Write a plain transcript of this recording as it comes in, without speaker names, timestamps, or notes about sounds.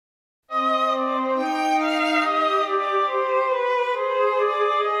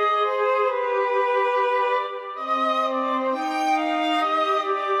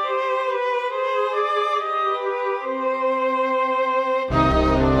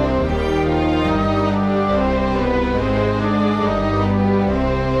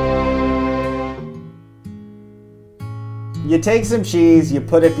You take some cheese, you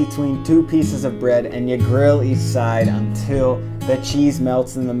put it between two pieces of bread, and you grill each side until the cheese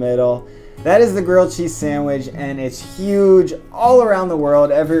melts in the middle. That is the grilled cheese sandwich, and it's huge all around the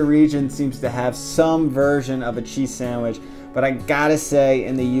world. Every region seems to have some version of a cheese sandwich, but I gotta say,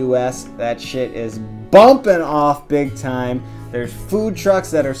 in the US, that shit is bumping off big time. There's food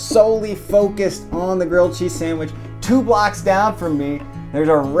trucks that are solely focused on the grilled cheese sandwich. 2 blocks down from me, there's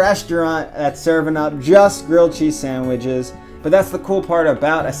a restaurant that's serving up just grilled cheese sandwiches. But that's the cool part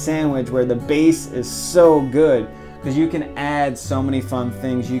about a sandwich, where the base is so good, because you can add so many fun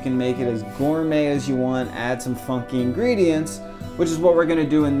things. You can make it as gourmet as you want, add some funky ingredients, which is what we're gonna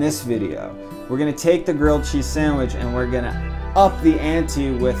do in this video. We're gonna take the grilled cheese sandwich and we're gonna up the ante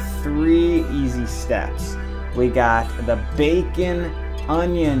with 3 easy steps. We got the bacon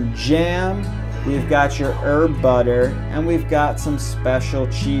onion jam, we've got your herb butter, and we've got some special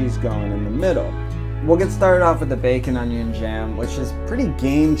cheese going in the middle. We'll get started off with the bacon onion jam, which is pretty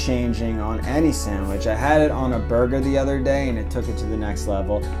game changing on any sandwich. I had it on a burger the other day and it took it to the next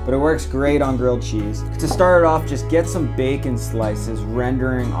level, but it works great on grilled cheese. To start it off, just get some bacon slices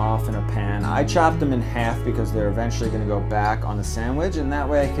rendering off in a pan. I chopped them in half because they're eventually going to go back on the sandwich, and that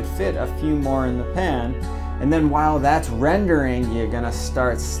way I could fit a few more in the pan. And then while that's rendering, you're gonna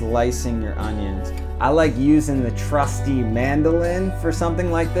start slicing your onions. I like using the trusty mandolin for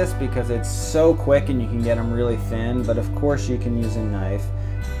something like this because it's so quick and you can get them really thin, but of course you can use a knife.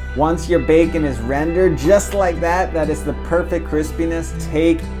 Once your bacon is rendered just like that, that is the perfect crispiness,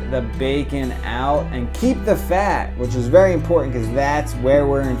 take the bacon out and keep the fat, which is very important because that's where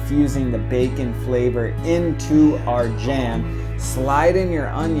we're infusing the bacon flavor into our jam. Slide in your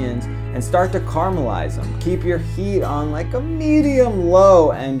onions and start to caramelize them. Keep your heat on like a medium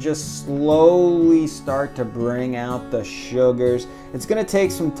low and just slowly start to bring out the sugars. It's gonna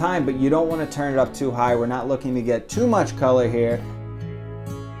take some time, but you don't wanna turn it up too high. We're not looking to get too much color here.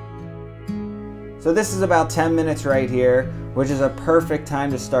 So this is about 10 minutes right here, which is a perfect time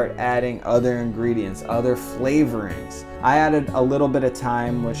to start adding other ingredients, other flavorings. I added a little bit of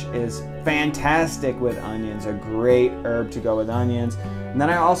thyme, which is fantastic with onions, a great herb to go with onions. And then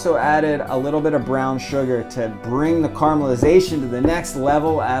I also added a little bit of brown sugar to bring the caramelization to the next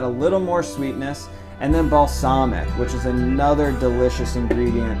level, add a little more sweetness. And then balsamic, which is another delicious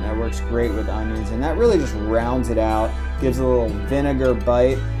ingredient that works great with onions. And that really just rounds it out, gives a little vinegar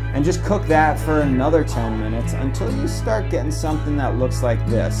bite. And just cook that for another 10 minutes until you start getting something that looks like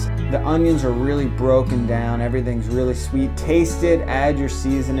this. The onions are really broken down, everything's really sweet. Taste it, add your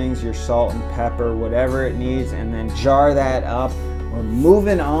seasonings, your salt and pepper, whatever it needs, and then jar that up. We're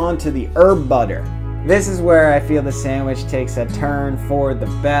moving on to the herb butter. This is where I feel the sandwich takes a turn for the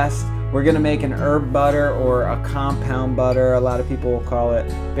best. We're gonna make an herb butter or a compound butter, a lot of people will call it.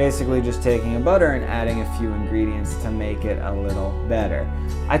 Basically just taking a butter and adding a few ingredients to make it a little better.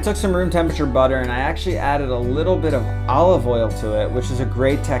 I took some room temperature butter and I actually added a little bit of olive oil to it, which is a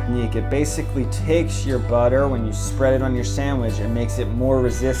great technique. It basically takes your butter, when you spread it on your sandwich, and makes it more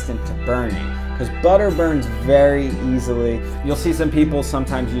resistant to burning. Because butter burns very easily. You'll see some people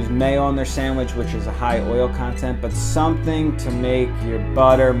sometimes use mayo on their sandwich, which is a high oil content, but something to make your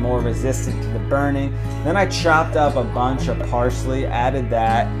butter more resistant to the burning. Then I chopped up a bunch of parsley, added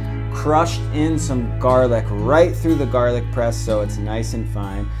that, crushed in some garlic right through the garlic press so it's nice and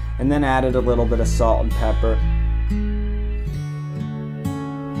fine, and then added a little bit of salt and pepper.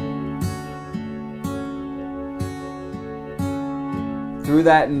 Threw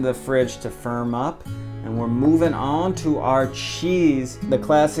that in the fridge to firm up, and we're moving on to our cheese, the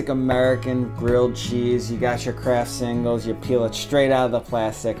classic American grilled cheese. You got your Kraft singles, you peel it straight out of the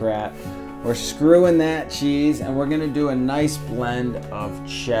plastic wrap. We're screwing that cheese, and we're gonna do a nice blend of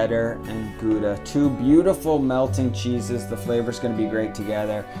cheddar and Gouda. 2 beautiful melting cheeses. The flavor's gonna be great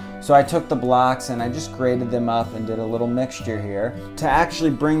together. So I took the blocks and I just grated them up and did a little mixture here. To actually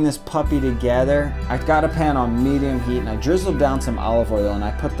bring this puppy together, I got a pan on medium heat and I drizzled down some olive oil and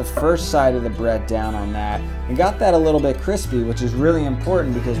I put the first side of the bread down on that and got that a little bit crispy, which is really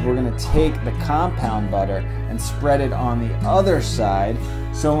important because we're gonna take the compound butter and spread it on the other side.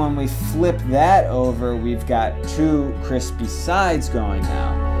 So when we flip that over, we've got 2 crispy sides going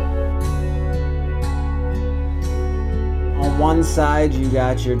now. On one side, you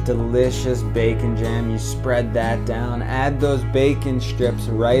got your delicious bacon jam. You spread that down, add those bacon strips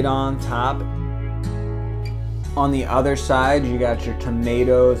right on top. On the other side, you got your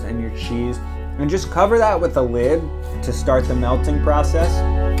tomatoes and your cheese. And just cover that with a lid to start the melting process.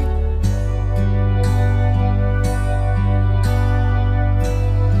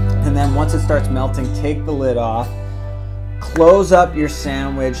 And then once it starts melting, take the lid off, close up your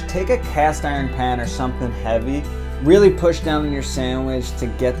sandwich, take a cast iron pan or something heavy, Really push down on your sandwich to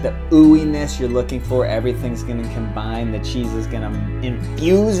get the ooiness you're looking for. Everything's gonna combine. The cheese is gonna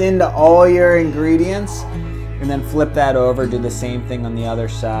infuse into all your ingredients. And then flip that over, do the same thing on the other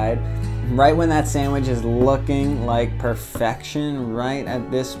side. Right when that sandwich is looking like perfection, right at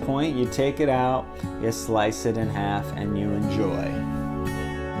this point, you take it out, you slice it in half, and you enjoy.